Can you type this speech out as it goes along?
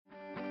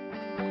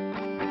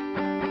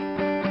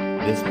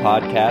This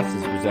podcast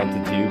is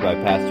presented to you by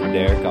Pastor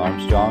Derek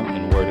Armstrong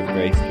and Word of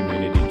Grace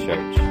Community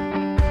Church.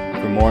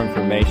 For more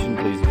information,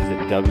 please visit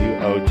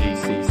wogcc.com.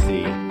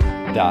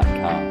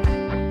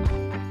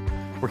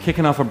 We're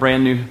kicking off a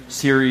brand new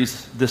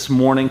series this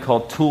morning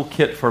called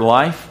Toolkit for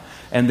Life.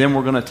 And then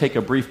we're going to take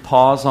a brief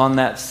pause on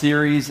that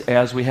series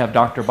as we have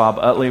Dr. Bob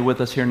Utley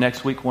with us here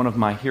next week, one of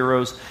my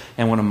heroes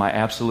and one of my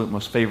absolute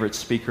most favorite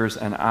speakers.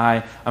 And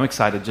I'm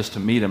excited just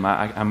to meet him.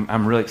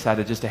 I'm really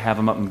excited just to have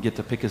him up and get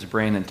to pick his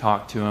brain and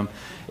talk to him.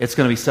 It's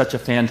going to be such a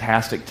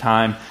fantastic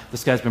time.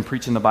 This guy's been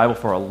preaching the Bible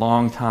for a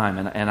long time,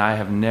 and I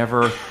have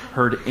never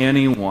heard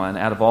anyone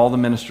out of all the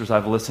ministers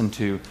I've listened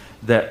to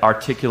that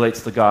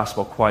articulates the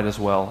gospel quite as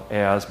well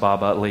as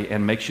Bob Utley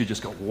and makes you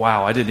just go,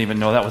 wow, I didn't even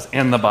know that was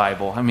in the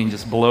Bible. I mean,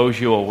 just blows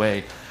you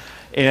away.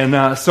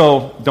 And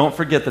so don't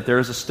forget that there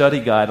is a study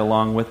guide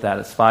along with that.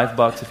 It's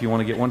 $5 if you want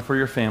to get one for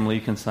your family.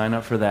 You can sign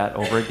up for that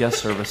over at Guest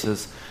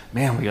Services.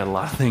 Man, we got a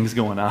lot of things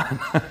going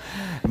on.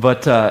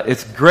 But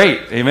it's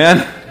great,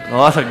 amen?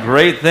 Lots of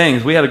great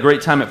things. We had a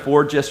great time at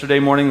Forge yesterday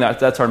morning.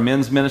 That's our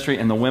men's ministry,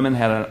 and the women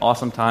had an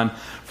awesome time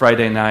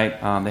Friday night.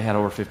 They had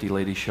over 50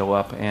 ladies show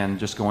up and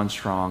just going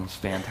strong. It's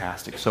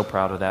fantastic. So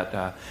proud of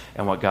that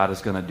and what God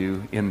is going to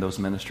do in those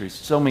ministries.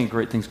 So many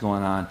great things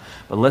going on.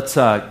 But let's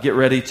get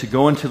ready to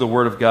go into the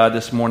Word of God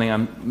this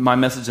morning. My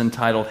message is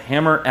entitled,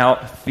 Hammer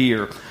Out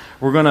Fear.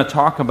 We're going to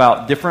talk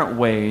about different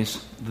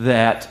ways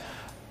that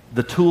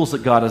the tools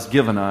that God has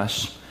given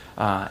us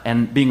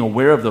and being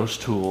aware of those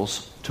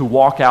tools to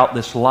walk out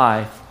this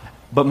life.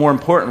 But more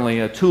importantly,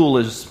 a tool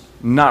is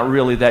not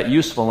really that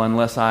useful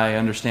unless I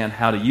understand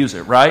how to use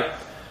it, right?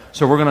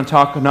 So we're going to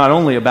talk not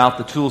only about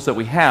the tools that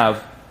we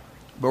have,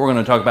 but we're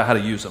going to talk about how to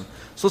use them.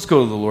 So let's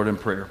go to the Lord in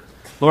prayer.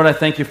 Lord, I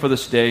thank you for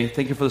this day.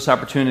 Thank you for this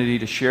opportunity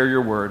to share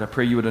your word. I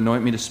pray you would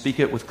anoint me to speak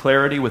it with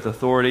clarity, with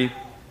authority,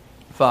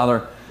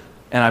 Father,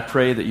 and I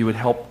pray that you would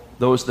help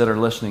those that are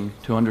listening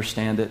to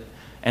understand it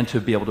and to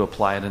be able to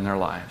apply it in their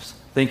lives.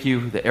 Thank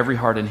you that every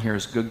heart in here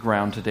is good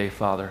ground today,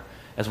 Father,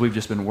 as we've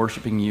just been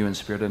worshiping you in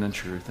spirit and in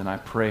truth. And I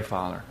pray,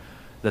 Father,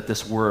 that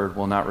this word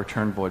will not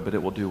return void, but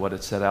it will do what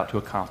it set out to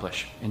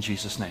accomplish. In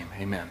Jesus' name,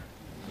 amen.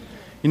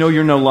 You know,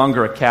 you're no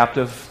longer a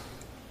captive.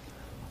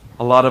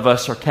 A lot of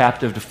us are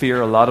captive to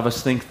fear. A lot of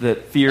us think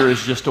that fear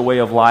is just a way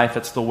of life.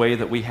 It's the way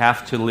that we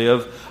have to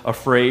live,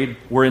 afraid.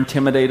 We're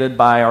intimidated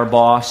by our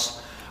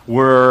boss.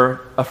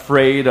 We're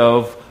afraid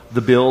of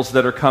the bills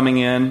that are coming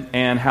in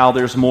and how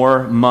there's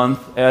more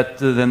month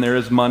than there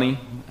is money.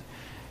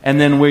 And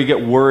then we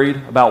get worried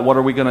about what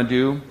are we going to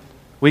do.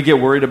 We get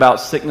worried about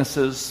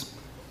sicknesses,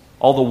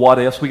 all the what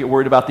ifs. We get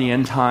worried about the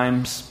end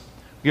times.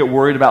 We get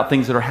worried about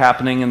things that are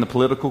happening in the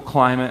political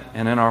climate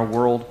and in our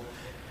world.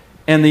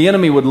 And the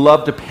enemy would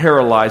love to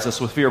paralyze us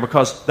with fear,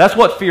 because that's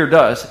what fear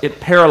does. It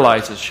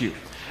paralyzes you.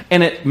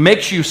 And it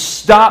makes you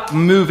stop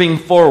moving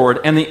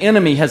forward. And the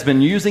enemy has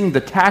been using the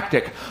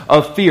tactic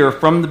of fear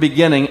from the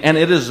beginning, and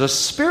it is a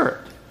spirit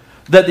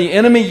that the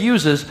enemy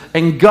uses,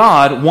 and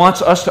God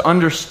wants us to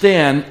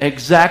understand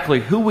exactly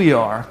who we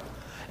are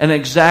and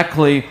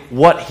exactly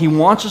what he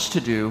wants us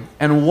to do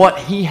and what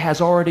he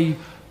has already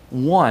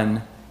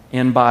won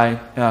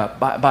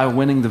by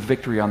winning the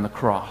victory on the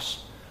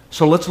cross.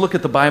 So let's look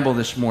at the Bible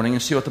this morning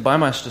and see what the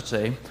Bible has to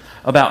say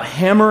about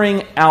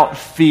hammering out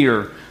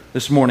fear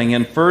this morning.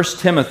 In 2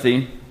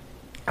 Timothy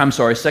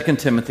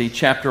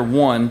chapter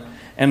 1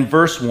 and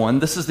verse 1,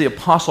 this is the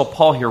Apostle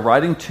Paul here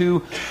writing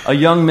to a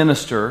young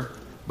minister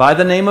by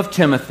the name of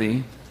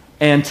Timothy,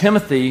 and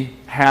Timothy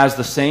has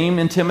the same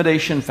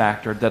intimidation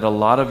factor that a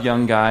lot of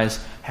young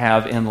guys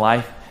have in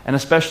life, and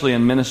especially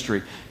in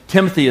ministry.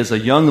 Timothy is a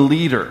young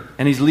leader,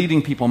 and he's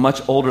leading people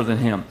much older than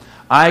him.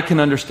 I can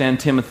understand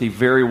Timothy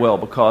very well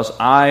because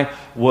I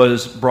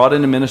was brought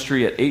into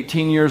ministry at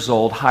 18 years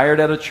old,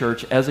 hired at a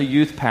church as a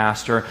youth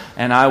pastor,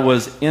 and I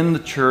was in the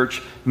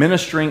church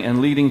ministering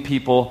and leading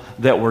people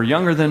that were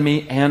younger than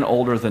me and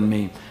older than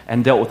me,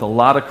 and dealt with a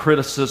lot of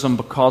criticism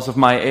because of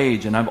my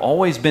age. And I've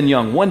always been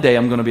young. One day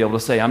I'm going to be able to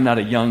say I'm not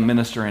a young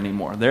minister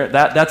anymore.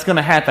 That's going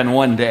to happen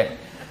one day.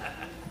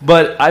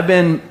 But I've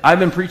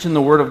been preaching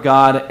the Word of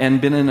God and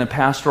been in a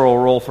pastoral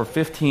role for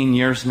 15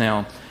 years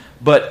now.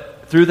 But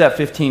through that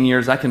 15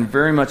 years, I can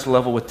very much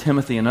level with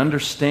Timothy and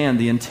understand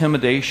the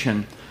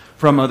intimidation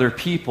from other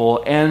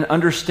people and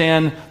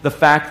understand the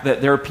fact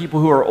that there are people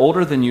who are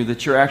older than you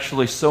that you're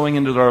actually sowing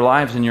into their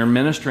lives and you're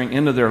ministering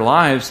into their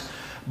lives.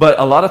 But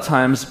a lot of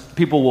times,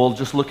 people will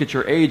just look at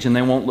your age and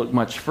they won't look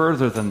much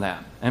further than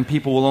that. And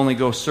people will only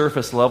go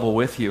surface level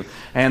with you.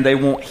 And they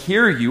won't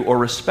hear you or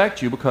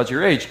respect you because of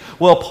your age.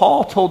 Well,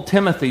 Paul told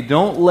Timothy,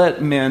 don't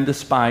let men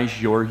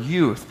despise your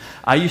youth.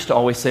 I used to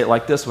always say it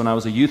like this when I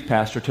was a youth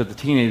pastor to the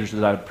teenagers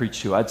that I would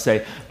preach to. I'd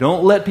say,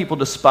 don't let people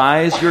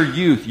despise your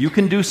youth. You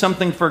can do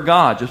something for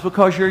God. Just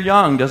because you're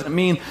young doesn't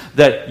mean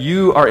that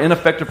you are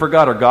ineffective for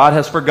God, or God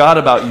has forgot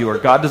about you, or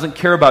God doesn't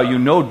care about you.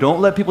 No, don't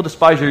let people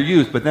despise your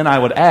youth. But then I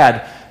would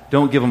add,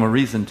 don't give them a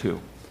reason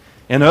to.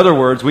 In other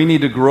words, we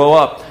need to grow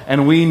up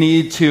and we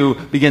need to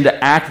begin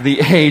to act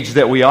the age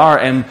that we are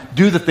and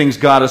do the things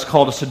God has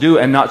called us to do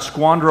and not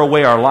squander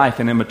away our life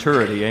in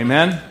immaturity.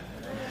 Amen?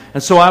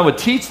 And so I would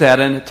teach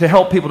that and to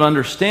help people to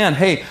understand,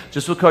 hey,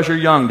 just because you're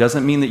young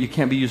doesn't mean that you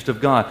can't be used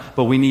of God,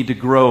 but we need to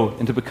grow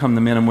and to become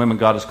the men and women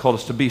God has called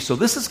us to be. So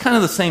this is kind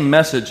of the same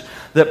message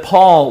that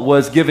Paul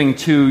was giving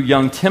to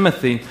young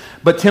Timothy,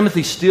 but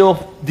Timothy's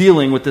still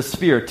dealing with this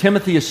fear.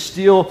 Timothy is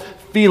still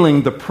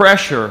feeling the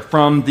pressure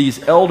from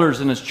these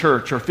elders in his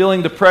church, or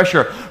feeling the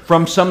pressure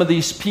from some of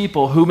these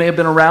people who may have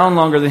been around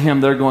longer than him.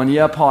 They're going,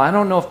 yeah, Paul, I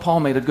don't know if Paul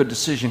made a good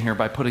decision here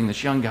by putting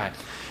this young guy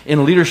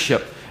in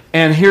leadership.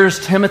 And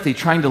here's Timothy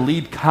trying to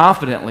lead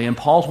confidently, and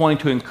Paul's wanting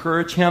to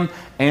encourage him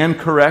and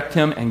correct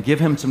him and give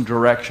him some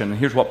direction. And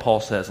here's what Paul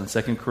says in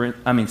 2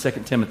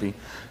 Timothy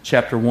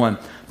chapter 1.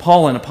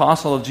 Paul, an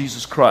apostle of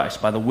Jesus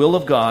Christ, by the will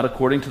of God,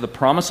 according to the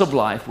promise of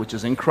life, which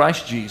is in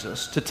Christ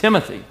Jesus, to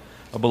Timothy,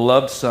 a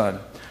beloved son,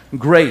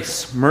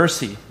 grace,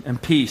 mercy,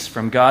 and peace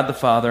from God the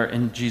Father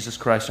and Jesus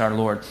Christ our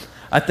Lord.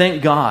 I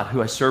thank God,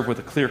 who I serve with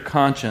a clear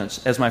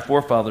conscience, as my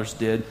forefathers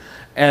did,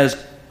 as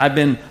I've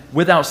been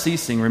without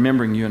ceasing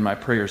remembering you in my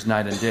prayers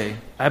night and day.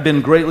 I've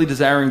been greatly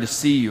desiring to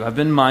see you. I've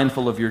been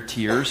mindful of your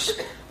tears,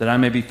 that I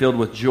may be filled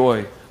with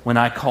joy when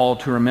I call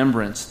to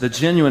remembrance the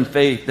genuine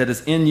faith that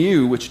is in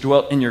you, which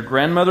dwelt in your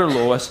grandmother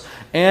Lois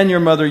and your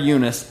mother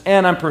Eunice,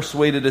 and I'm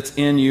persuaded it's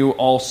in you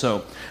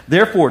also.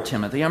 Therefore,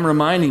 Timothy, I'm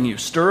reminding you,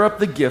 stir up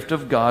the gift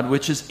of God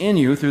which is in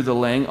you through the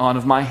laying on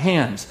of my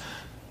hands,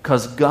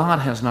 because God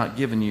has not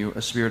given you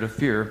a spirit of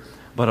fear,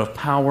 but of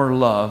power,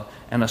 love,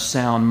 and a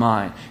sound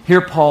mind.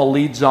 Here Paul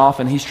leads off,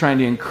 and he's trying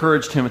to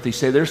encourage Timothy,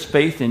 say, there's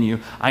faith in you.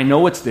 I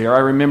know it's there. I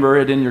remember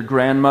it in your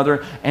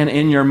grandmother and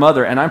in your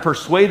mother, and I'm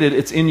persuaded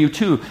it's in you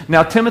too.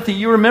 Now, Timothy,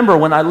 you remember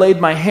when I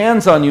laid my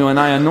hands on you and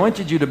I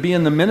anointed you to be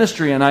in the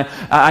ministry, and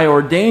I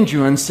ordained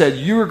you and said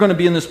you were going to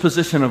be in this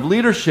position of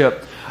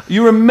leadership.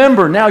 You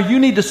remember, now you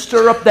need to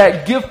stir up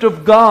that gift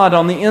of God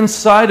on the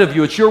inside of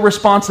you. It's your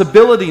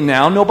responsibility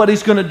now.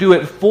 Nobody's going to do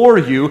it for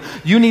you.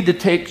 You need to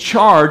take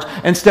charge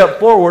and step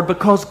forward,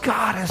 because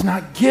God has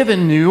not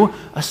given you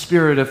a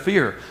spirit of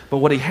fear. But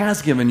what He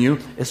has given you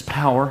is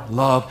power,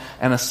 love,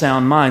 and a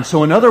sound mind.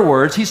 So in other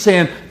words, He's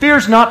saying,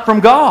 fear's not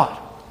from God.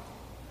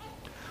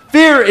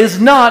 Fear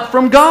is not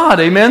from God.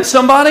 Amen,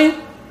 somebody?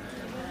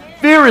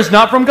 Fear is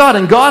not from God.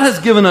 And God has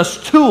given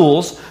us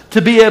tools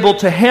to be able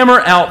to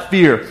hammer out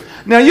fear.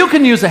 Now, you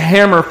can use a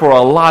hammer for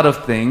a lot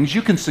of things.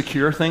 You can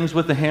secure things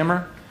with a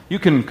hammer. You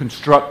can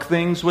construct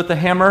things with a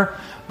hammer.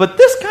 But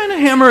this kind of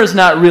hammer is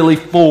not really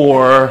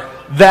for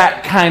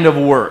that kind of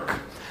work.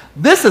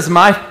 This is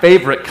my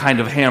favorite kind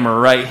of hammer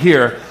right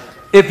here.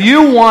 If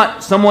you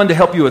want someone to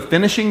help you with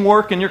finishing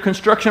work in your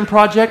construction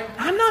project,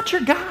 I'm not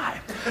your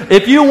guy.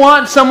 If you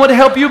want someone to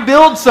help you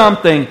build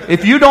something,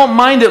 if you don't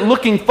mind it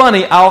looking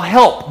funny, I'll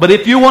help. But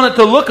if you want it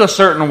to look a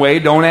certain way,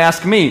 don't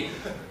ask me.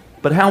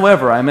 But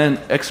however, I'm an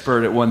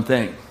expert at one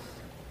thing.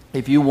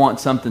 If you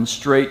want something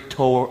straight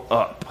tore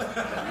up,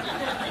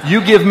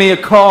 you give me a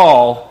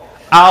call,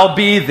 I'll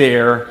be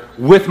there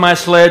with my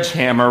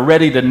sledgehammer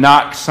ready to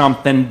knock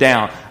something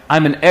down.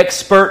 I'm an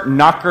expert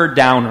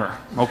knocker-downer,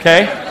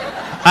 okay?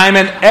 I'm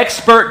an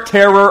expert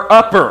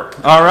terror-upper,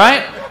 all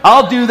right?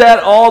 I'll do that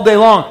all day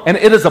long, and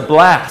it is a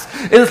blast.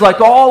 It is like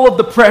all of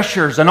the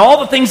pressures and all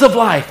the things of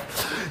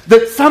life,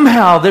 that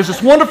somehow there's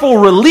this wonderful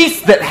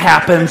release that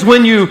happens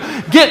when you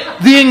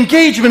get the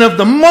engagement of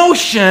the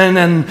motion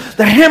and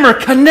the hammer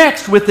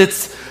connects with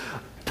its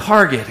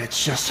target.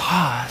 It's just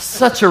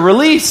such a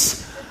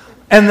release.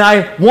 And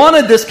I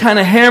wanted this kind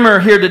of hammer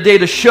here today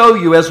to show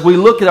you as we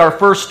look at our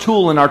first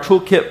tool in our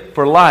toolkit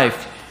for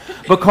life,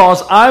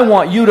 because I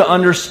want you to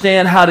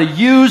understand how to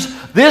use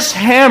this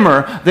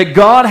hammer that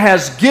God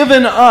has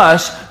given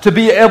us to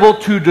be able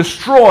to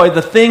destroy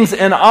the things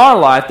in our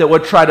life that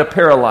would try to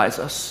paralyze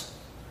us.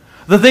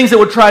 The things that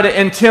would try to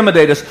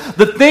intimidate us.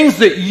 The things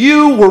that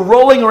you were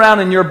rolling around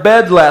in your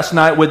bed last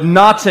night with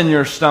knots in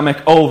your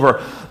stomach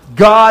over.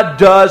 God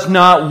does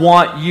not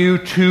want you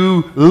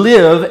to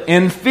live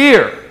in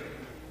fear.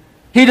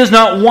 He does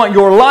not want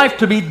your life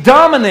to be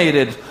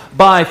dominated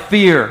by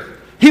fear.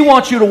 He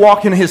wants you to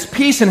walk in His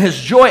peace and His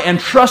joy and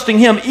trusting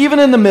Him even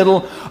in the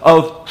middle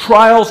of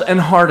trials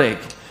and heartache.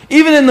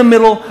 Even in the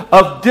middle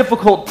of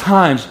difficult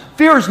times.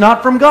 Fear is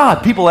not from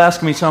God. People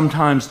ask me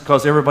sometimes,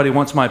 because everybody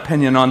wants my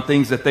opinion on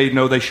things that they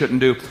know they shouldn't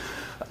do.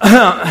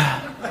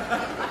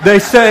 They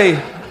say,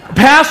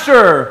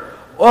 Pastor,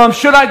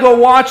 should I go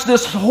watch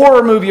this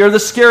horror movie or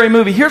this scary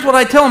movie? Here's what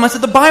I tell them. I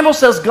said, the Bible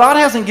says God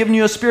hasn't given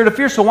you a spirit of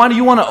fear, so why do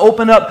you want to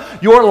open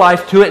up your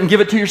life to it and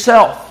give it to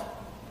yourself?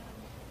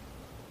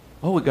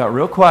 Oh, it got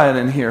real quiet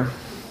in here.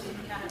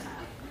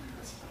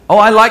 Oh,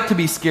 I like to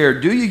be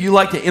scared. Do you? You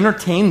like to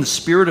entertain the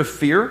spirit of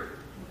fear?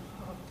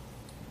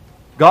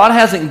 God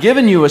hasn't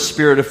given you a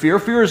spirit of fear.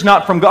 Fear is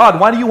not from God.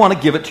 Why do you want to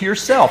give it to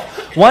yourself?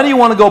 Why do you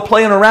want to go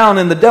playing around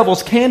in the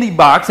devil's candy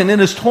box and in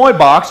his toy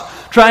box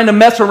trying to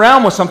mess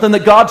around with something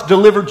that God's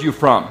delivered you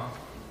from?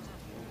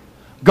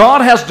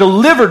 God has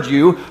delivered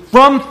you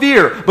from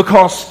fear,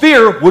 because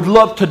fear would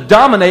love to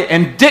dominate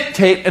and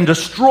dictate and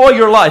destroy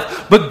your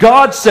life. But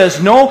God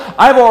says, no,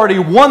 I've already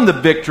won the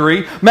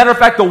victory. Matter of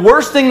fact, the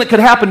worst thing that could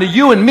happen to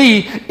you and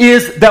me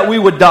is that we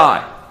would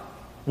die.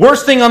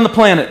 Worst thing on the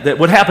planet that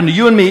would happen to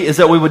you and me is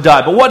that we would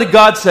die. But what did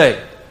God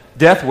say?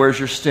 Death, where's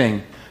your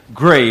sting?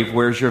 Grave,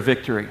 where's your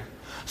victory?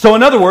 So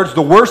in other words,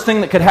 the worst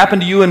thing that could happen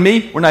to you and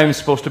me, we're not even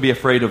supposed to be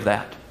afraid of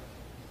that.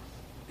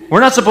 We're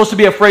not supposed to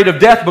be afraid of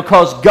death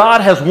because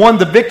God has won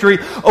the victory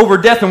over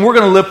death and we're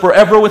going to live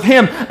forever with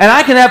Him. And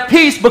I can have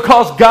peace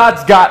because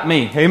God's got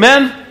me.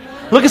 Amen?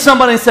 Look at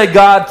somebody and say,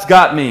 God's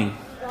got me.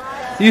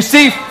 You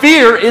see,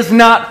 fear is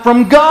not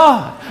from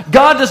God.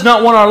 God does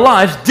not want our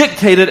lives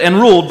dictated and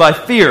ruled by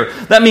fear.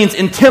 That means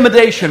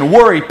intimidation,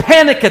 worry,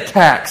 panic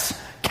attacks,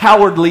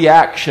 cowardly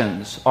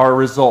actions are a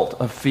result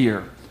of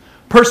fear.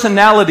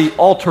 Personality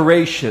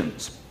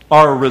alterations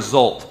are a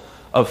result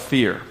of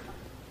fear.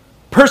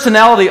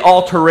 Personality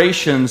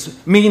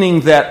alterations,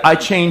 meaning that I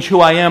change who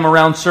I am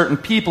around certain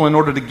people in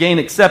order to gain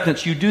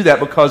acceptance. You do that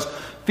because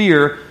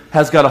fear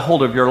has got a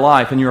hold of your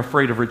life and you're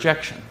afraid of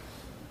rejection.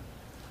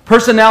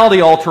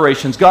 Personality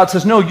alterations. God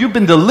says, no, you've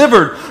been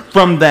delivered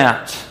from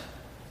that.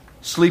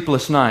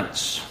 Sleepless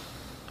nights.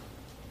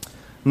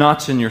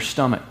 Knots in your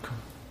stomach.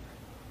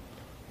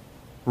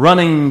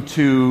 Running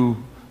to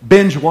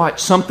binge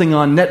watch something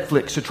on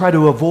Netflix to try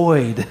to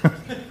avoid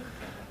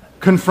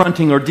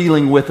confronting or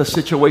dealing with a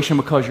situation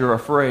because you're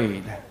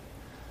afraid.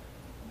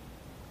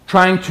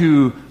 Trying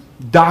to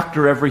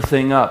doctor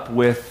everything up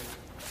with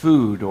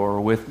food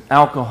or with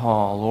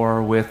alcohol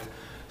or with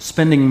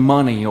spending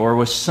money or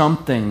with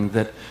something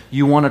that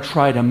you want to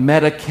try to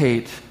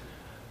medicate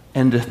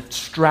and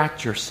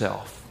distract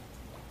yourself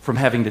from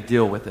having to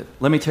deal with it.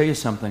 Let me tell you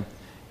something.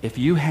 If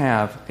you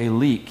have a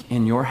leak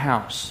in your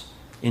house,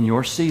 in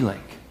your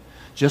ceiling,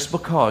 just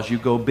because you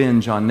go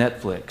binge on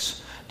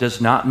Netflix does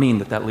not mean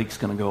that that leak's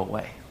going to go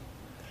away.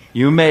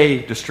 You may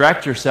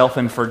distract yourself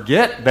and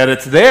forget that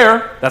it's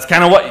there. That's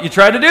kind of what you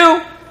try to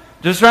do.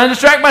 Just trying to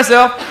distract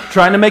myself,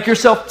 trying to make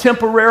yourself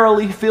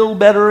temporarily feel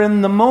better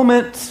in the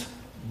moment.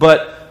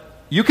 But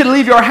you can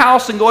leave your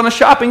house and go on a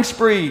shopping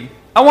spree.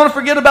 I want to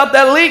forget about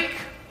that leak.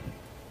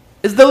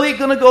 Is the leak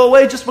going to go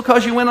away just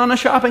because you went on a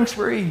shopping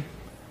spree?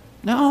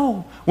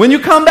 No. When you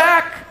come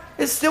back,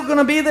 it's still going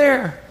to be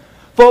there.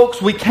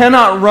 Folks, we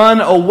cannot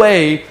run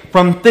away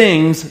from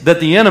things that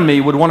the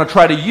enemy would want to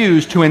try to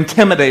use to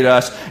intimidate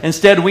us.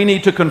 Instead, we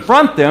need to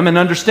confront them and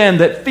understand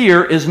that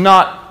fear is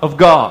not of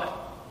God.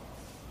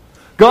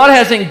 God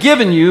hasn't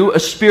given you a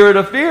spirit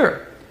of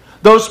fear.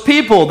 Those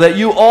people that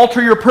you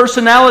alter your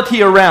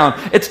personality around,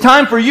 it's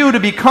time for you to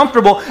be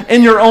comfortable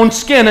in your own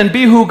skin and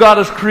be who God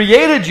has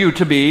created you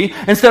to be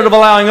instead of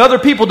allowing other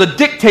people to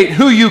dictate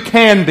who you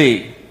can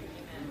be.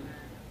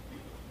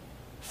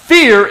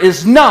 Fear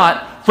is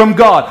not from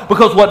God,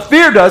 because what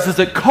fear does is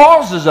it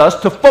causes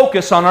us to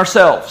focus on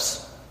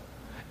ourselves.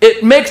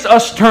 It makes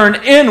us turn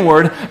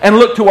inward and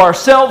look to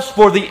ourselves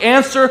for the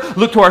answer,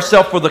 look to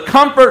ourselves for the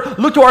comfort,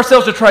 look to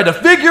ourselves to try to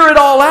figure it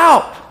all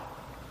out.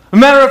 As a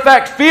matter of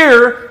fact,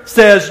 fear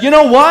says, you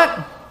know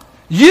what?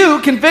 You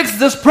can fix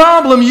this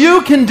problem.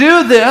 You can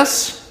do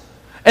this.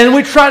 And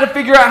we try to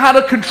figure out how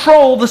to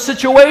control the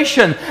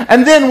situation.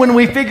 And then when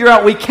we figure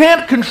out we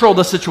can't control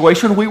the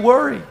situation, we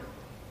worry.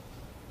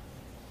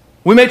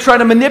 We may try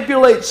to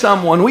manipulate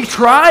someone. We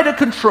try to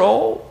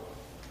control.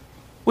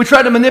 We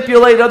try to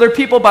manipulate other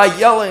people by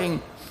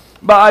yelling,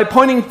 by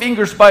pointing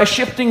fingers, by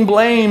shifting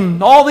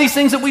blame. All these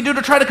things that we do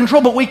to try to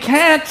control, but we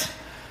can't.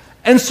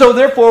 And so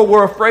therefore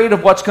we're afraid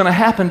of what's going to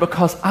happen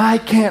because I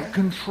can't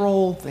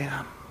control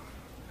them.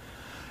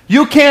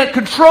 You can't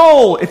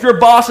control if your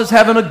boss is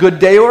having a good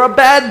day or a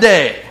bad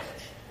day.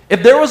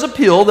 If there was a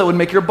pill that would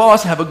make your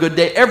boss have a good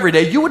day every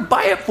day, you would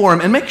buy it for him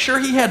and make sure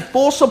he had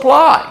full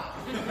supply.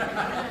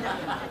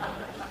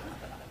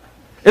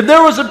 If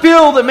there was a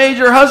pill that made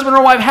your husband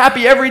or wife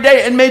happy every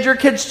day and made your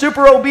kids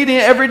super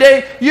obedient every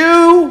day,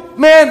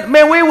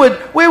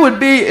 we would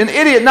be an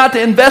idiot not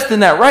to invest in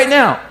that right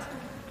now.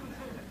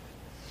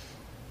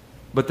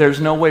 But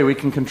there's no way we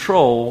can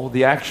control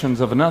the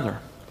actions of another.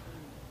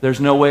 There's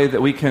no way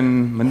that we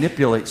can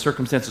manipulate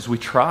circumstances. We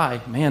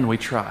try. Man, we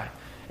try.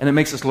 And it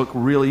makes us look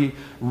really,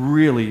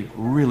 really,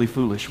 really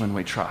foolish when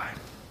we try.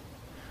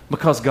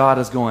 Because God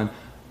is going,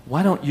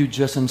 why don't you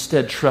just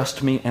instead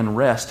trust me and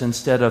rest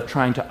instead of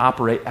trying to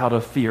operate out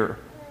of fear?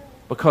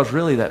 Because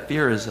really that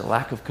fear is a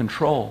lack of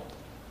control.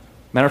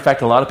 Matter of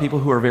fact, a lot of people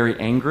who are very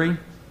angry,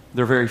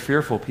 they're very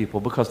fearful people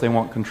because they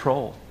want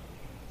control.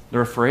 They're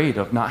afraid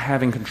of not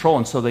having control,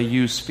 and so they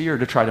use fear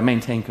to try to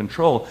maintain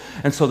control.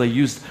 And so they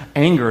use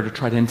anger to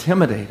try to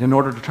intimidate in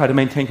order to try to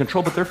maintain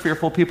control, but they're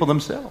fearful people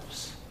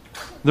themselves.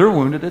 They're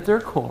wounded at their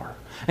core.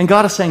 And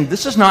God is saying,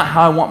 this is not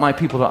how I want my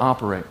people to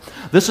operate.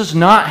 This is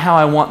not how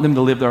I want them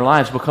to live their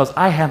lives because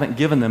I haven't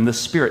given them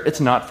this spirit. It's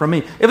not from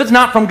me. If it's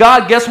not from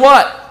God, guess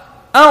what?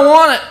 I don't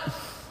want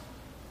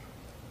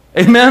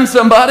it. Amen,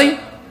 somebody?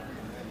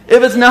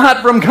 If it's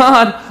not from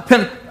God,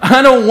 then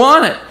I don't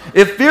want it.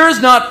 If fear is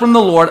not from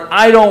the Lord,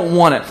 I don't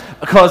want it.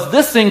 Because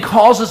this thing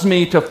causes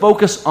me to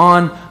focus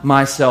on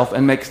myself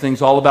and makes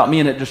things all about me,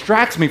 and it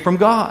distracts me from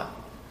God.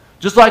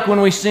 Just like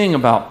when we sing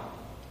about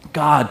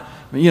God,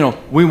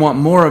 we want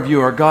more of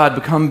you, or God,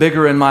 become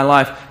bigger in my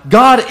life.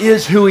 God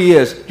is who He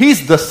is.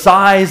 He's the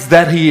size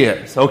that He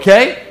is,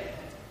 okay?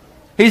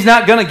 He's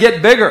not going to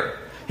get bigger.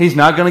 He's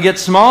not going to get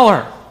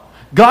smaller.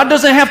 God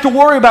doesn't have to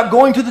worry about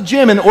going to the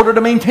gym in order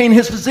to maintain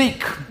his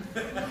physique.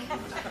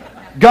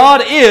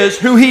 God is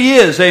who he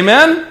is.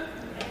 Amen?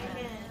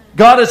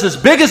 God is as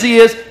big as he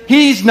is.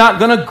 He's not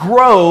going to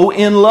grow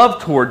in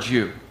love towards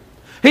you.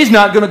 He's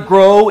not going to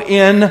grow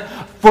in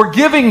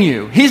forgiving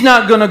you. He's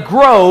not going to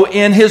grow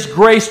in his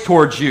grace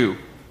towards you.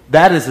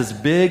 That is as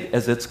big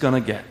as it's going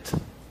to get.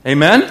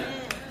 Amen?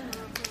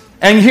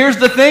 And here's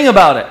the thing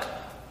about it.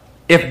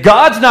 If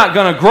God's not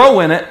going to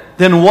grow in it,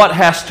 then what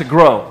has to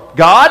grow?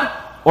 God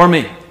or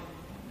me?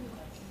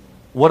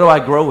 What do I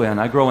grow in?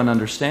 I grow in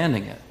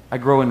understanding it. I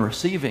grow in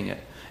receiving it.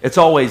 It's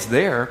always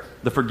there.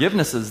 The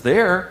forgiveness is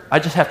there. I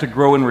just have to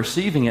grow in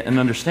receiving it and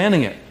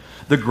understanding it.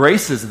 The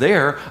grace is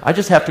there. I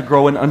just have to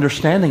grow in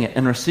understanding it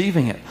and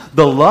receiving it.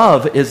 The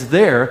love is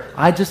there.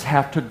 I just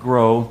have to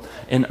grow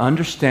in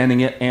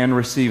understanding it and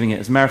receiving it.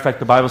 As a matter of fact,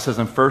 the Bible says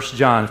in 1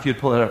 John, if you'd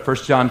pull it up, 1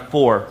 John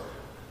 4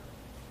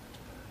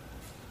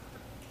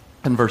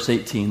 and verse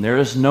 18, there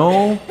is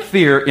no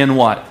fear in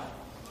what?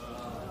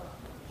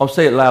 Oh,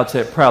 say it loud,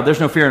 say it proud. There's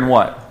no fear in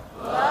what?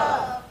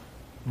 Love.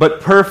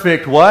 But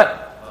perfect what?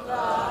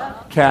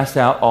 Love. Cast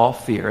out all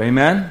fear.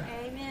 Amen?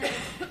 Amen.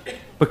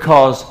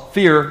 Because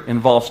fear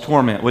involves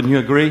torment. Wouldn't you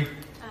agree?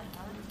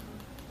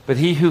 But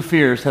he who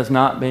fears has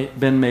not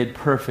been made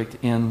perfect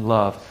in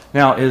love.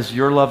 Now, is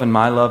your love and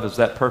my love, is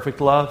that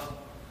perfect love?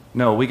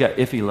 No, we got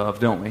iffy love,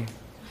 don't we?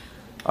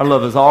 Our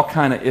love is all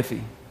kind of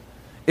iffy.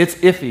 It's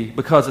iffy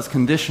because it's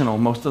conditional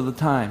most of the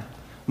time.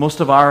 Most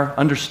of our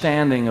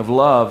understanding of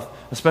love,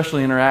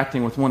 especially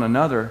interacting with one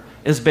another,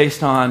 is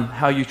based on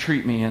how you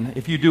treat me. And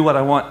if you do what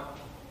I want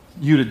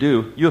you to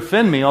do, you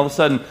offend me, all of a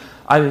sudden,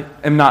 I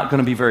am not going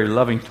to be very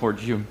loving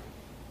towards you.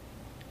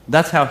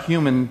 That's how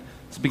humans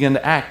begin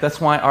to act. That's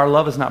why our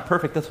love is not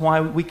perfect. That's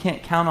why we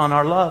can't count on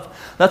our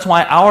love. That's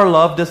why our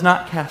love does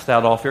not cast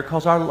out all fear,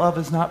 because our love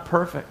is not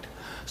perfect.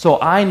 So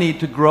I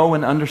need to grow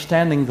in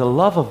understanding the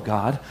love of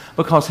God,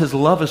 because his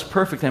love is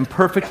perfect, and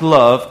perfect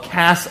love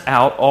casts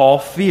out all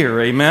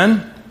fear.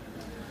 Amen?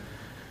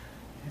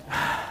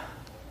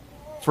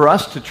 For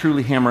us to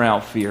truly hammer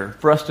out fear,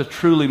 for us to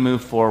truly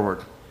move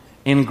forward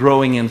in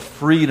growing in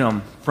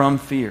freedom from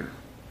fear,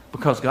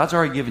 because God's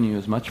already given you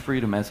as much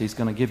freedom as he's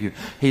going to give you.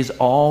 He's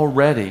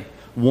already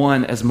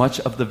won as much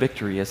of the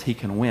victory as he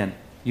can win.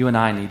 You and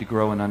I need to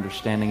grow in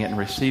understanding it and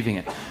receiving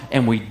it.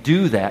 And we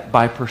do that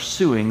by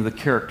pursuing the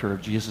character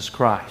of Jesus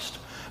Christ.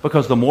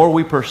 Because the more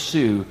we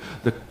pursue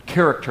the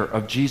character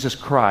of Jesus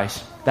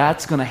Christ,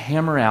 that's going to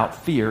hammer out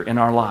fear in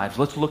our lives.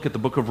 Let's look at the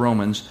book of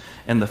Romans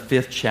and the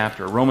 5th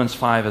chapter. Romans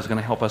 5 is going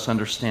to help us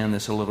understand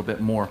this a little bit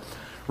more.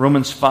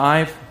 Romans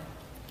 5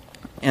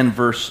 and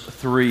verse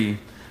 3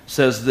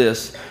 says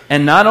this,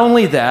 "And not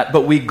only that,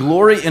 but we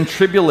glory in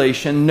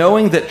tribulation,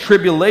 knowing that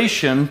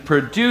tribulation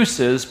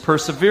produces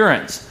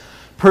perseverance.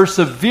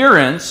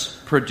 Perseverance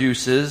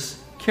produces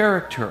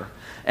character.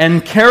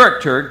 And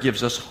character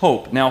gives us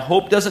hope." Now,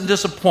 hope doesn't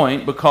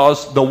disappoint,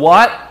 because the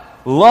what?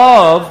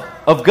 Love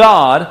of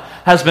God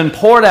has been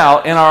poured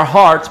out in our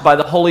hearts by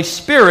the Holy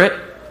Spirit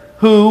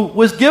who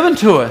was given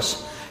to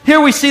us.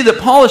 Here we see that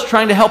Paul is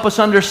trying to help us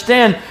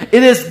understand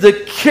it is the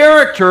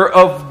character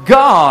of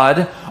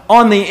God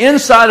on the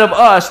inside of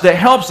us that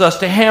helps us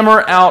to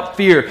hammer out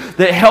fear,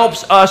 that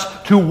helps us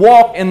to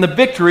walk in the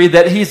victory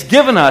that he's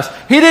given us.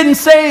 He didn't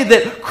say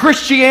that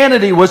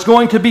Christianity was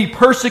going to be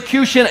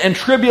persecution and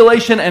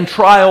tribulation and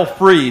trial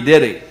free,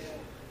 did he?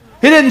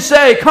 He didn't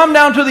say, come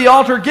down to the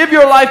altar, give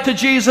your life to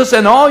Jesus,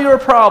 and all your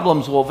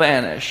problems will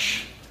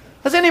vanish.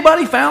 Has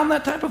anybody found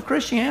that type of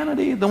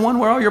Christianity? The one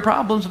where all your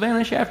problems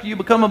vanish after you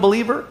become a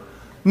believer?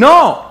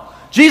 No.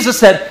 Jesus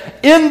said,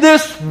 in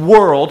this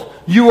world,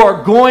 you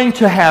are going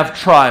to have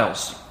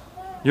trials.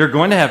 You're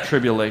going to have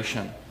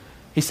tribulation.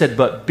 He said,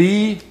 but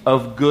be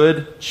of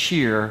good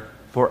cheer,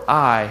 for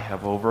I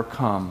have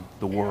overcome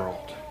the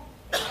world.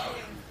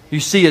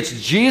 You see,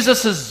 it's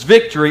Jesus'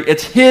 victory.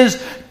 It's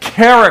his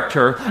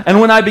character.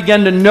 And when I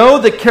begin to know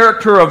the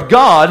character of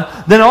God,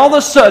 then all of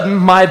a sudden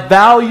my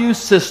value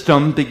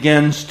system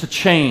begins to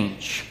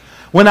change.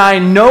 When I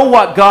know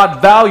what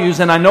God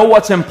values and I know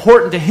what's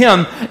important to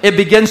him, it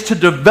begins to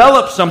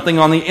develop something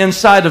on the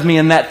inside of me.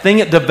 And that thing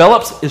it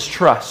develops is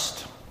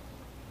trust.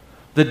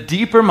 The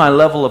deeper my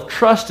level of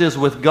trust is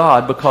with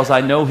God, because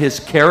I know his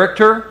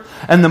character,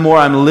 and the more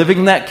I'm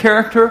living that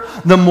character,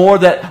 the more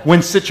that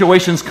when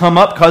situations come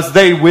up, because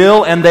they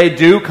will and they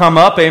do come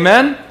up,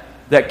 amen?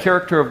 That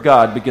character of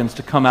God begins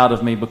to come out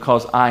of me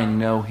because I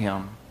know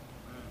him.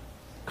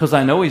 Because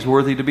I know he's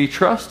worthy to be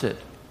trusted.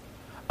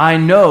 I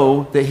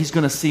know that he's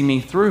going to see me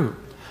through.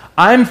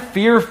 I'm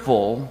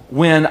fearful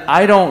when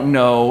I don't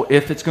know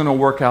if it's going to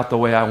work out the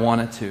way I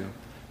want it to.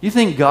 You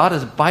think God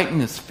is biting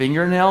his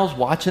fingernails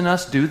watching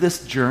us do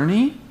this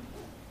journey?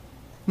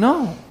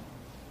 No,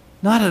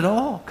 not at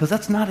all, because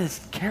that's not his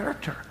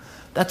character.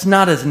 That's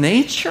not his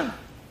nature.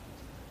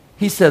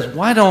 He says,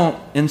 why don't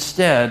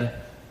instead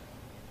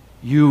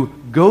you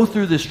go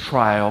through this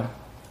trial,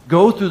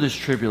 go through this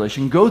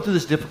tribulation, go through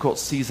this difficult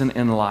season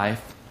in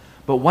life,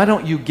 but why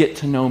don't you get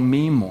to know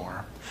me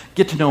more?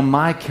 Get to know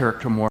my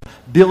character more.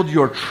 Build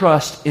your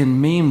trust in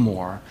me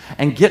more.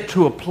 And get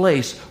to a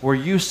place where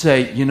you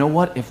say, you know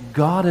what? If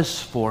God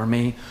is for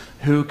me,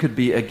 who could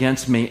be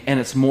against me? And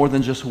it's more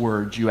than just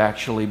words. You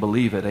actually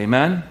believe it.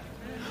 Amen?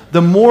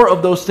 The more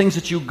of those things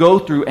that you go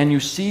through and you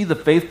see the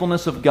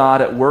faithfulness of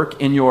God at work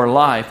in your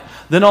life,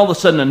 then all of a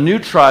sudden a new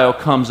trial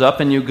comes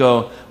up and you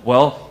go,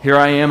 well, here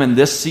I am in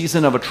this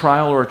season of a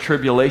trial or a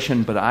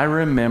tribulation, but I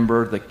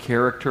remember the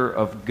character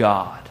of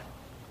God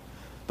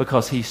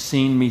because He's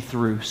seen me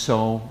through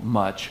so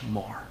much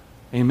more.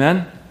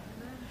 Amen?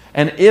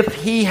 And if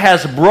He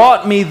has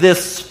brought me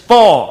this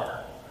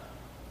far,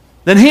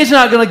 then He's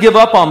not going to give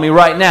up on me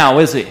right now,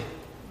 is He?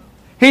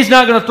 He's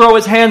not going to throw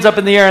His hands up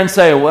in the air and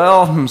say,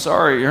 well, I'm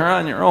sorry, you're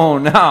on your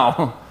own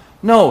now.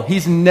 No,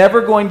 He's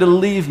never going to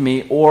leave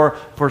me or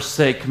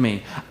forsake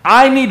me.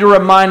 I need to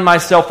remind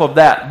myself of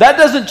that. That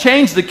doesn't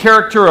change the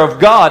character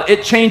of God.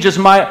 It changes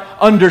my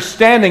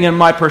understanding and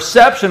my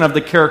perception of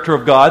the character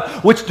of God,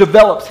 which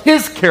develops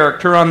His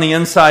character on the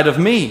inside of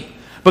me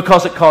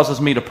because it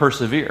causes me to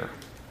persevere.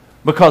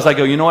 Because I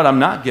go, you know what, I'm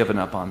not giving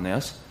up on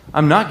this.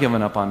 I'm not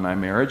giving up on my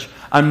marriage.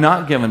 I'm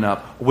not giving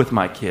up with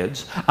my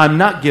kids. I'm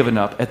not giving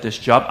up at this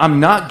job. I'm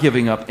not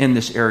giving up in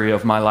this area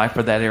of my life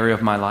or that area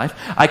of my life.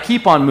 I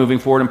keep on moving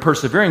forward and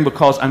persevering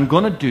because I'm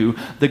going to do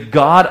the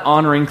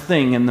God-honoring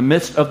thing in the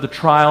midst of the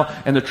trial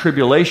and the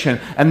tribulation.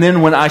 And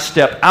then when I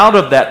step out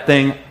of that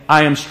thing,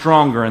 I am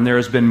stronger, and there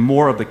has been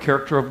more of the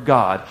character of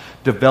God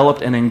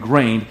developed and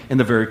ingrained in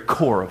the very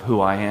core of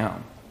who I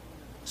am.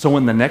 So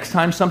when the next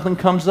time something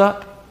comes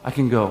up, I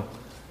can go,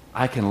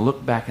 I can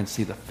look back and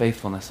see the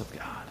faithfulness of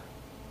God.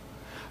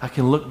 I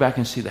can look back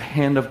and see the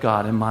hand of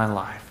God in my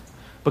life.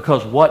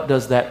 Because what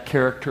does that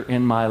character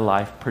in my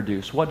life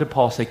produce? What did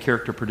Paul say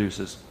character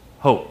produces?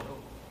 Hope.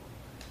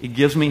 It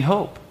gives me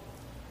hope.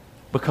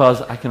 Because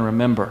I can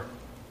remember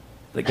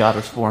that God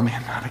is for me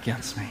and not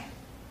against me.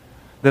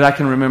 That I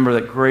can remember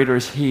that greater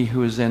is He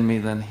who is in me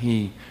than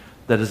he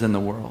that is in the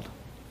world.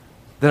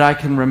 That I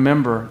can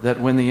remember that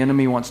when the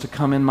enemy wants to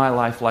come in my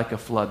life like a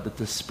flood, that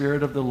the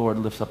Spirit of the Lord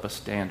lifts up a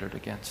standard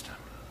against him.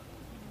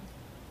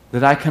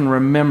 That I can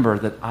remember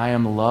that I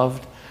am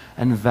loved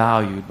and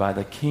valued by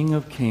the King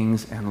of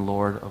Kings and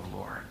Lord of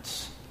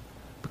Lords.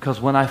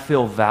 Because when I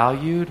feel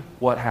valued,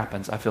 what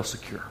happens? I feel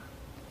secure.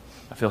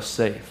 I feel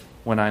safe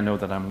when I know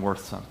that I'm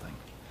worth something.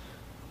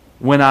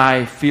 When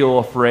I feel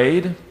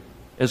afraid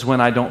is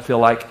when I don't feel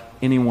like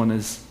anyone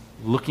is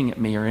looking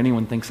at me or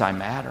anyone thinks I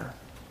matter.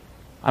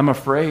 I'm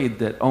afraid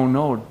that, oh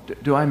no,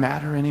 do I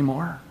matter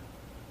anymore?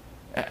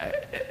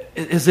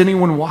 Is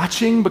anyone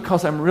watching?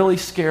 Because I'm really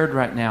scared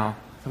right now.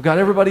 I've got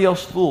everybody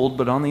else fooled,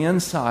 but on the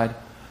inside,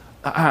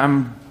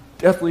 I'm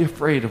deathly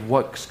afraid of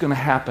what's going to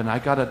happen. I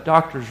got a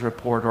doctor's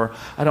report, or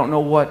I don't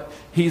know what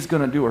he's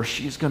going to do or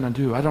she's going to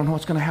do. I don't know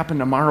what's going to happen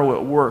tomorrow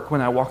at work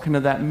when I walk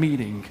into that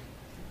meeting.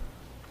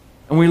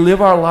 And we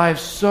live our lives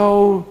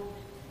so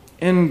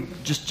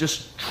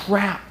just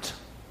trapped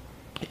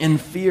in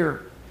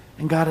fear.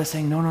 And God is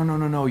saying,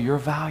 no, you're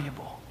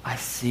valuable. I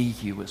see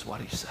you is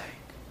what He's saying.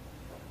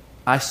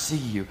 I see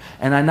you.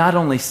 And I not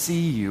only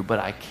see you, but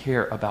I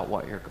care about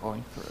what you're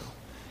going through.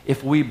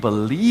 If we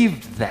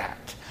believed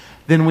that,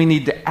 then we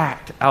need to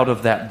act out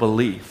of that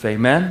belief.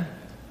 Amen?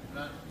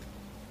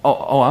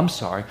 Oh, I'm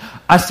sorry.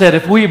 I said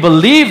if we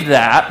believe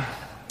that,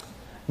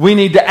 we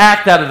need to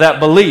act out of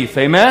that belief.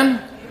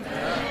 Amen?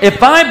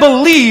 If I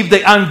believe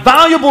that I'm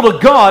valuable to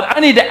God, I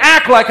need to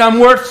act like I'm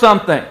worth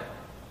something.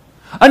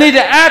 I need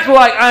to act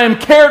like I am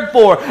cared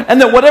for,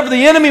 and that whatever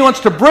the enemy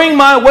wants to bring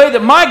my way,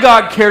 that my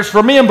God cares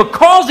for me, and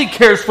because He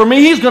cares for me,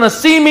 He's going to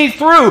see me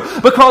through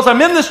because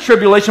I'm in this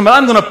tribulation, but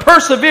I'm going to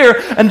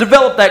persevere and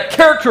develop that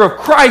character of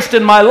Christ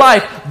in my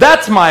life.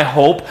 That's my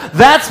hope.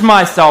 That's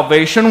my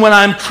salvation when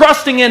I'm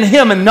trusting in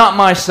Him and not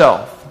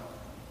myself.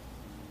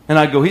 And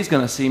I go, He's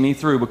going to see me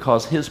through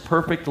because His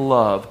perfect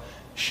love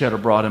shed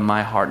abroad in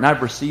my heart. And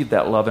I've received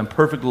that love, and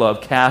perfect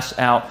love casts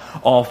out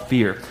all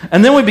fear.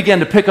 And then we begin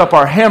to pick up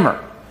our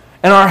hammer.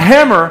 And our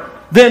hammer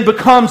then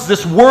becomes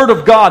this word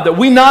of God that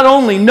we not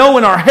only know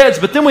in our heads,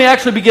 but then we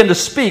actually begin to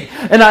speak.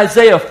 In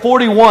Isaiah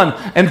 41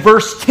 and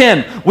verse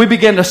 10, we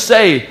begin to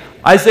say,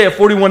 Isaiah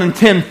 41 and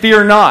 10,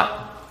 fear not,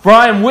 for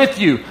I am with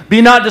you.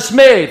 Be not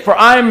dismayed, for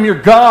I am your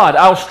God.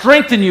 I'll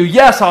strengthen you.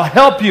 Yes, I'll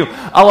help you.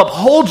 I'll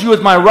uphold you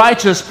with my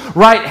righteous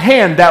right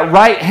hand. That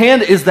right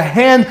hand is the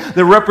hand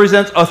that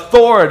represents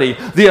authority.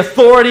 The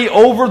authority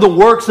over the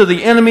works of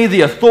the enemy.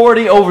 The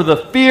authority over the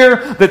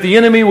fear that the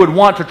enemy would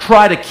want to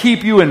try to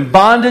keep you in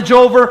bondage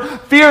over.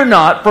 Fear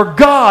not, for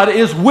God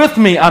is with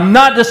me. I'm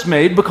not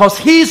dismayed because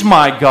He's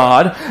my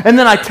God. And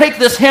then I take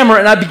this hammer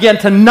and I begin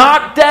to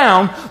knock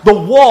down the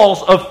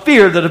walls of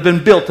fear that have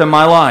been built in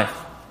my life.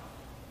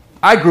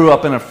 I grew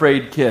up an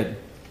afraid kid.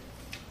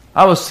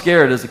 I was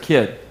scared as a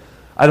kid.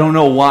 I don't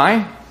know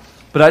why,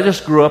 but I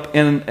just grew up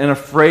in an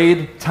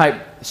afraid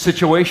type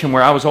situation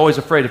where I was always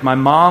afraid. If my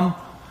mom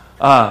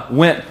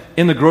went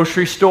in the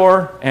grocery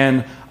store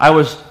and I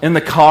was in the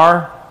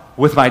car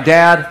with my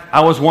dad, I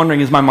was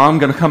wondering, is my mom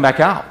going to come back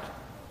out?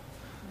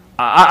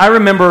 I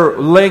remember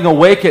laying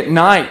awake at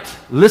night,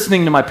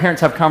 listening to my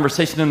parents have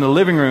conversation in the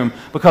living room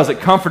because it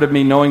comforted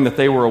me knowing that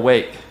they were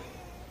awake.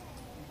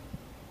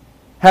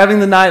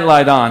 Having the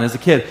nightlight on as a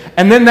kid.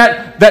 And then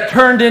that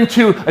turned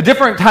into a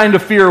different kind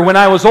of fear when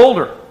I was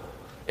older.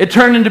 It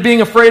turned into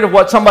being afraid of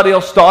what somebody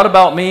else thought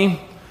about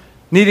me,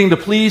 needing to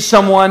please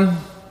someone,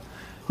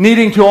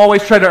 needing to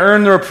always try to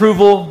earn their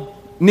approval,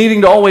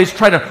 needing to always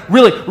try to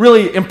really,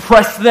 really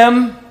impress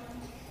them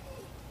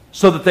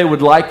so that they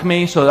would like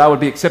me, so that I would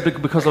be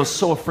accepted because I was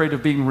so afraid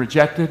of being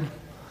rejected.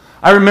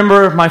 I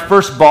remember my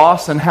first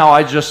boss and how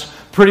I just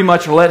pretty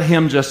much let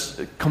him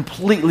just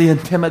completely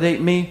intimidate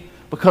me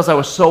because I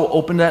was so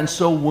open to that and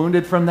so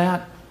wounded from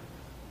that.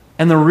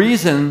 And the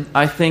reason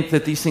I think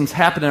that these things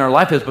happen in our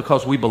life is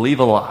because we believe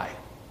a lie.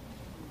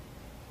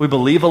 We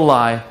believe a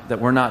lie that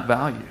we're not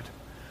valued.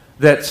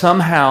 That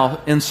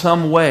somehow, in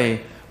some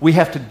way, we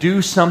have to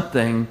do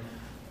something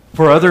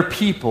for other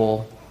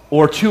people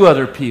or to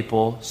other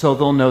people so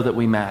they'll know that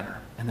we matter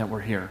and that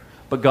we're here.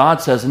 But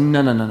God says,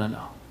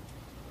 no.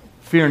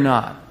 Fear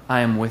not,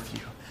 I am with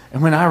you.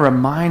 And when I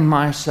remind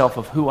myself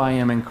of who I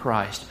am in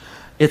Christ,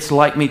 it's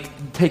like me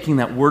taking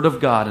that word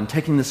of God and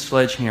taking this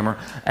sledgehammer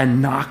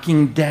and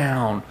knocking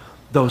down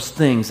those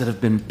things that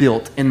have been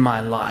built in my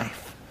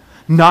life.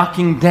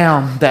 Knocking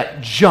down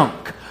that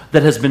junk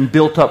that has been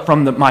built up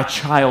from my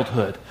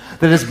childhood,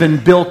 that has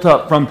been built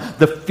up from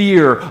the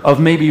fear of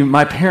maybe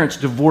my parents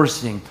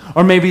divorcing,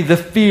 or maybe the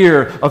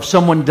fear of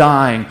someone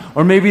dying,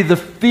 or maybe the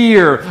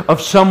fear of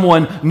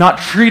someone not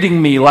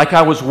treating me like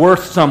I was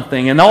worth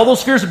something. And all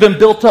those fears have been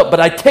built up, but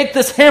I take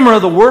this hammer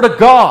of the Word of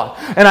God,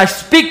 and I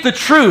speak the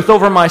truth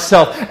over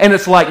myself, and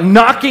it's like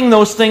knocking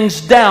those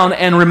things down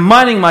and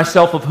reminding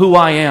myself of who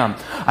I am.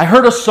 I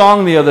heard a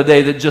song the other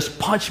day that just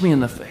punched me in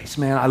the face,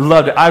 man. I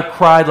loved it. I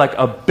cried like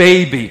a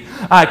baby.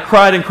 I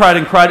cried and cried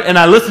and cried, and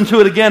I listened to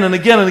it again and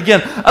again and again.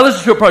 I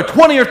listened to it probably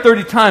 20 or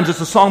 30 times. It's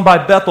a song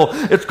by Bethel.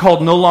 It's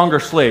called No Longer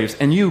Slaves.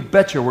 And you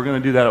betcha we're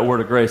going to do that at Word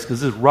of Grace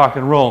because this is rock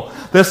and roll.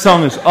 This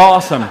song is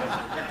awesome.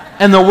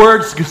 And the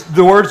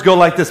words go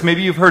like this.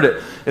 Maybe you've heard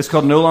it. It's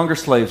called No Longer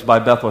Slaves by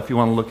Bethel if you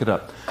want to look it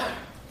up.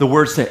 The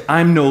words say,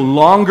 I'm no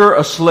longer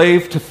a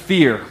slave to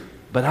fear,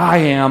 but I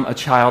am a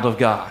child of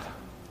God.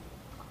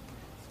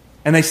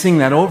 And they sing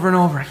that over and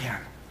over again.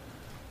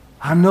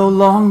 I'm no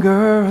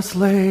longer a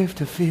slave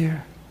to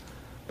fear,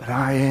 but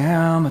I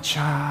am a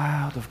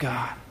child of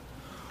God.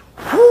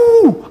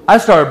 Whoo! I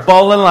started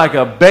bawling like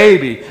a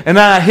baby. And then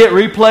I hit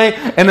replay,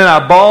 and then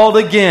I bawled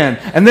again.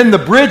 And then the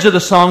bridge of the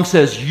song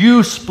says,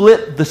 you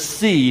split the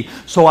sea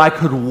so I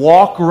could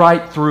walk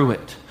right through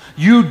it.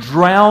 You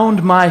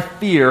drowned my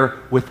fear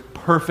with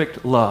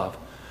perfect love.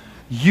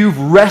 You've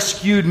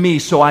rescued me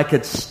so I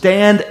could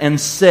stand and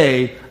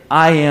say,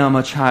 I am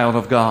a child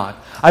of God.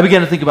 I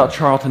began to think about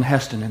Charlton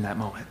Heston in that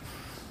moment.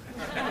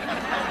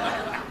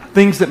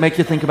 Things that make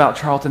you think about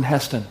Charlton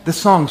Heston. This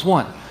song's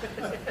one.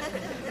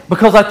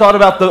 Because I thought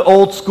about the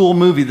old school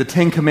movie, The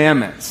Ten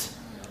Commandments.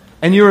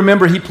 And you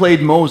remember he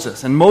played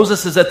Moses. And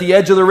Moses is at the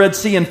edge of the Red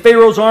Sea, and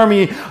Pharaoh's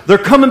army, they're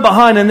coming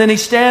behind, and then he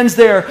stands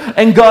there,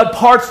 and God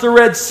parts the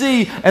Red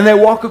Sea, and they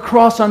walk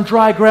across on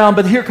dry ground.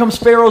 But here comes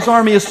Pharaoh's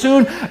army. As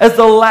soon as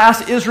the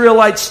last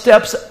Israelite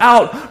steps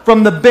out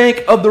from the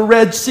bank of the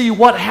Red Sea,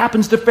 what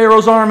happens to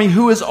Pharaoh's army,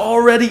 who is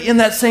already in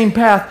that same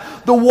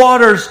path? The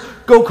waters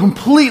go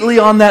completely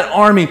on that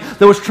army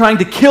that was trying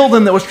to kill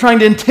them, that was trying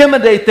to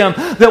intimidate them,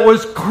 that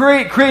was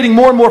creating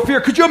more and more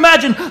fear. Could you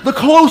imagine the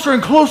closer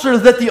and closer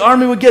that the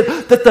army would get,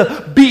 that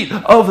the beat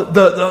of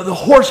the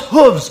horse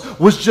hooves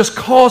was just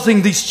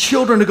causing these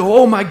children to go,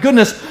 oh my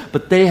goodness.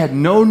 But they had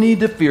no need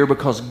to fear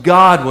because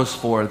God was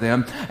for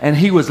them, and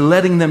He was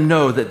letting them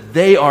know that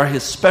they are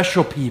His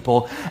special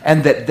people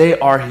and that they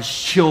are His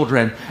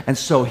children. And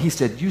so He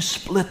said, you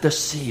split the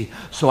sea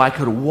so I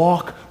could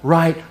walk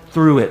right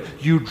through it.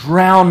 You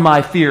drown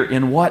my fear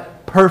in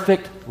what?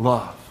 Perfect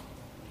love.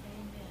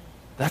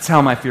 That's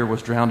how my fear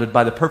was drowned,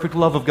 by the perfect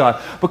love of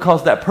God.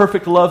 Because that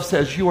perfect love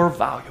says you are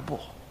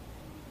valuable.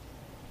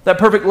 That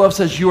perfect love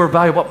says you are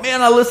valuable.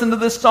 Man, I listened to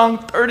this song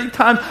 30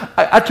 times.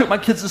 I took my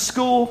kids to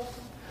school,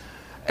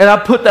 and I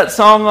put that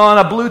song on.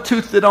 I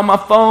Bluetoothed it on my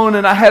phone,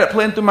 and I had it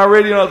playing through my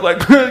radio. And I was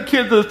like,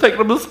 kids are taking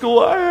them to school.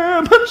 I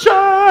am a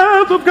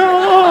child of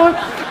God.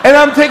 And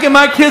I'm taking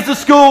my kids to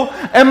school,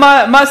 and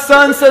my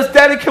son says,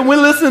 Daddy, can we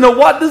listen to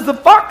What Does the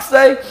Fox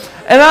Say?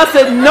 And I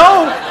said,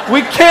 no,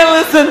 we can't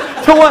listen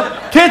to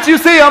what. Can't you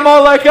see? I'm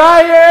all like,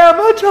 I am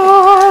a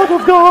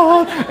child of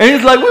God. And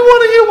he's like, we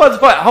want to hear what's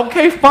fine.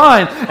 Okay,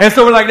 fine. And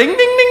so we're like, ding, ding,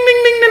 ding,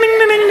 ding, ding, ding,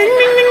 ding, ding, ding,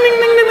 ding, ding,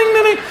 ding, ding, ding,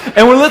 ding, ding.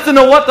 And we're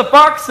listening to What the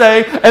Fox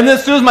Say. And then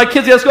as soon as my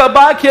kids go,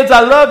 bye, kids,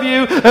 I love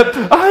you.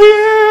 I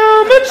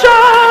am a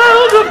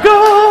child of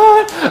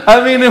God.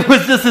 I mean, it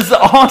was just this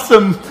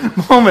awesome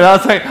moment. I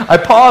was like, I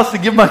paused to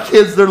give my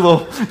kids their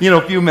little,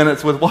 few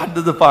minutes with What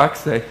Did the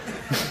Fox Say?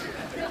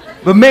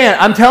 But man,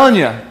 I'm telling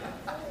you,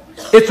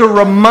 it's a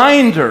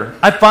reminder.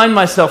 I find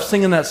myself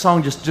singing that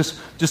song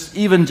just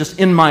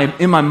in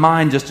my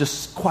mind,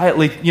 just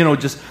quietly,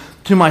 just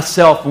to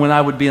myself when I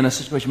would be in a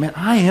situation. Man,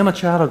 I am a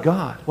child of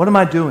God. What am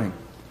I doing?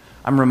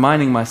 I'm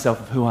reminding myself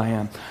of who I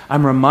am.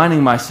 I'm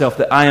reminding myself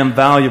that I am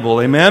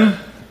valuable. Amen?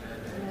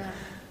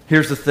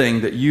 Here's the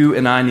thing that you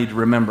and I need to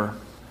remember.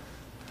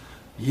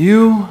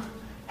 You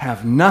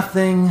have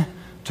nothing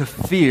to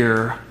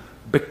fear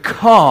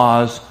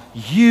because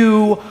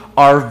you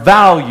are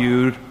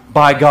valued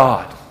by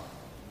God.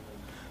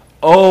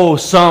 Oh,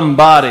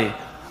 somebody.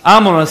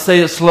 I'm going to say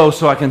it slow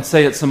so I can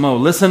say it some more.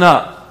 Listen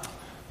up.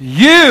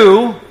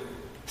 You,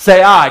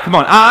 say I. Come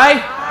on. I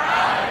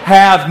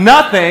have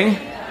nothing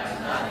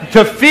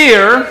to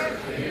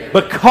fear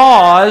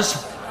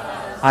because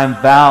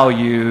I'm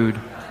valued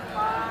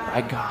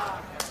by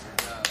God.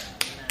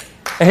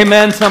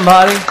 Amen,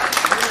 somebody.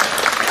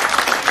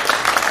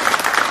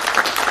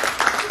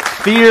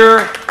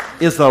 Fear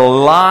is a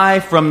lie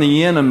from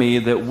the enemy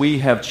that we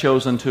have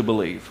chosen to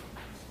believe.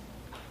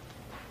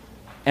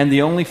 And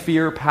the only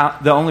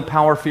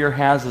power fear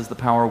has is the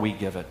power we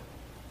give it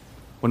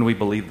when we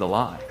believe the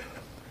lie.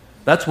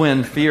 That's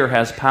when fear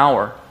has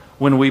power,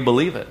 when we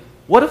believe it.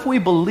 What if we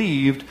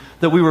believed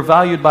that we were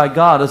valued by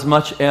God as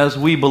much as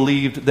we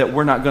believed that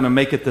we're not going to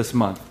make it this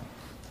month?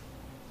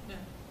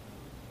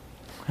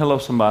 Hello,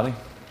 somebody.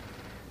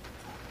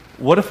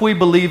 What if we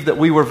believed that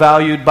we were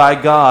valued by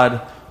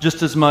God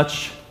just as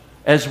much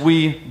as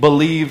we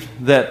believed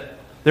that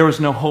there was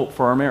no hope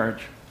for our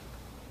marriage?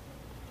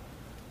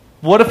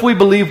 What if we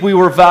believed we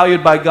were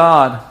valued by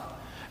God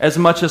as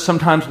much as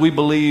sometimes we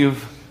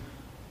believe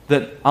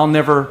that I'll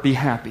never be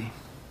happy,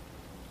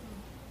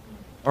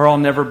 or I'll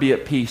never be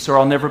at peace, or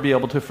I'll never be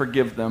able to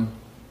forgive them?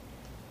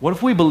 What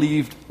if we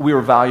believed we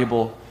were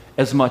valuable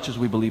as much as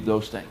we believe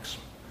those things?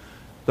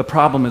 The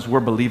problem is we're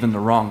believing the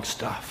wrong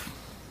stuff.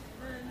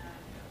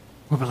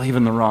 We're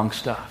believing the wrong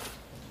stuff.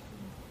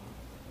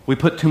 We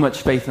put too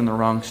much faith in the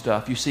wrong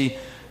stuff. You see,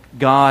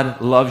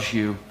 God loves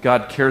you.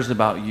 God cares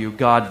about you.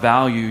 God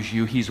values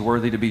you. He's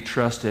worthy to be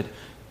trusted.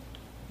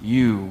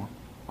 You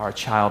are a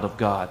child of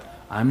God.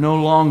 I'm no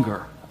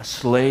longer a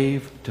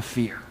slave to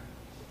fear.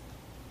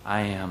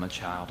 I am a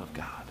child of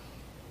God.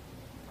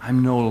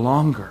 I'm no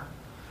longer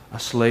a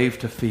slave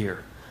to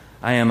fear.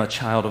 I am a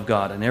child of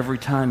God. And every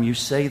time you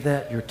say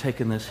that, you're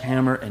taking this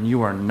hammer and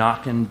you are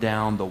knocking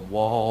down the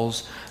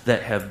walls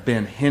that have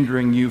been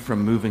hindering you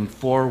from moving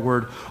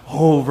forward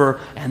over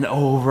and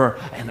over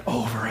and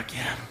over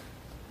again.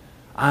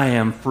 I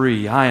am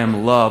free. I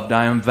am loved.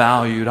 I am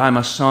valued. I'm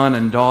a son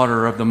and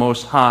daughter of the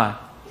Most High.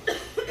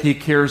 He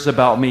cares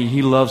about me.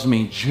 He loves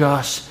me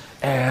just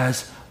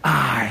as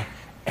I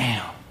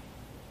am.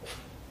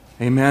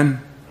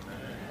 Amen?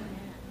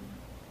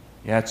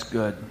 Yeah, it's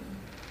good.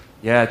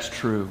 Yeah, it's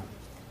true.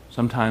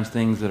 Sometimes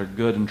things that are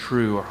good and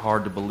true are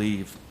hard to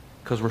believe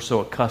because we're so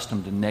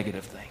accustomed to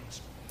negative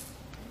things.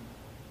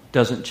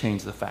 Doesn't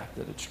change the fact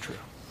that it's true.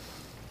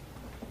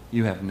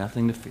 You have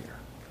nothing to fear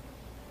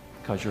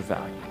because you're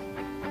valued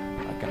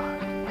by God.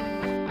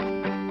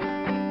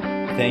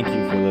 Thank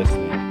you for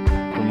listening.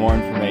 For more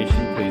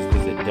information, please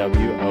visit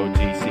WOGCC.com.